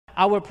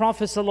Our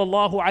Prophet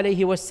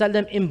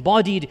ﷺ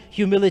embodied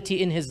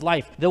humility in his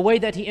life. The way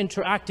that he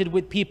interacted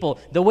with people,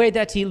 the way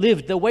that he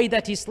lived, the way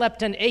that he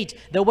slept and ate,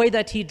 the way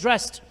that he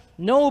dressed.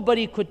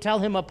 Nobody could tell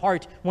him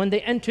apart. When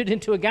they entered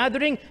into a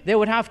gathering, they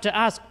would have to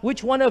ask,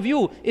 which one of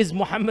you is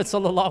Muhammad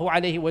sallallahu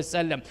alaihi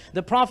wasallam?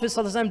 The Prophet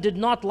sallallahu alaihi wasallam did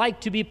not like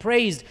to be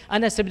praised.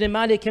 Anas ibn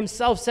Malik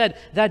himself said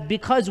that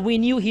because we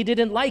knew he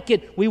didn't like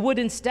it, we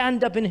wouldn't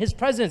stand up in his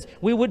presence.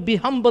 We would be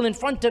humble in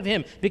front of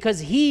him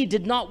because he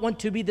did not want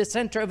to be the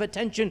center of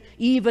attention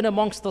even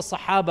amongst the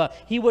Sahaba.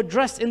 He would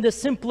dress in the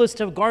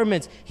simplest of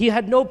garments. He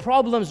had no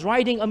problems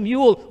riding a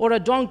mule or a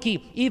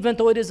donkey, even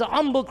though it is a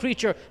humble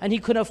creature and he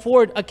could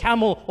afford a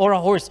camel or a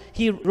horse.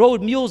 He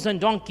rode mules and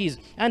donkeys,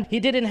 and he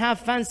didn't have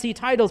fancy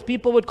titles.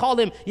 People would call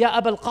him Ya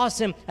Abul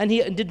Qasim, and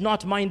he did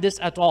not mind this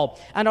at all.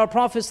 And our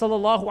Prophet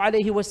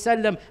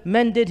ﷺ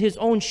mended his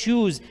own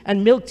shoes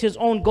and milked his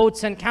own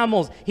goats and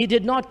camels. He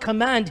did not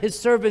command his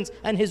servants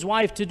and his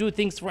wife to do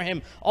things for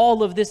him.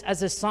 All of this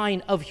as a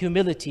sign of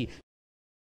humility.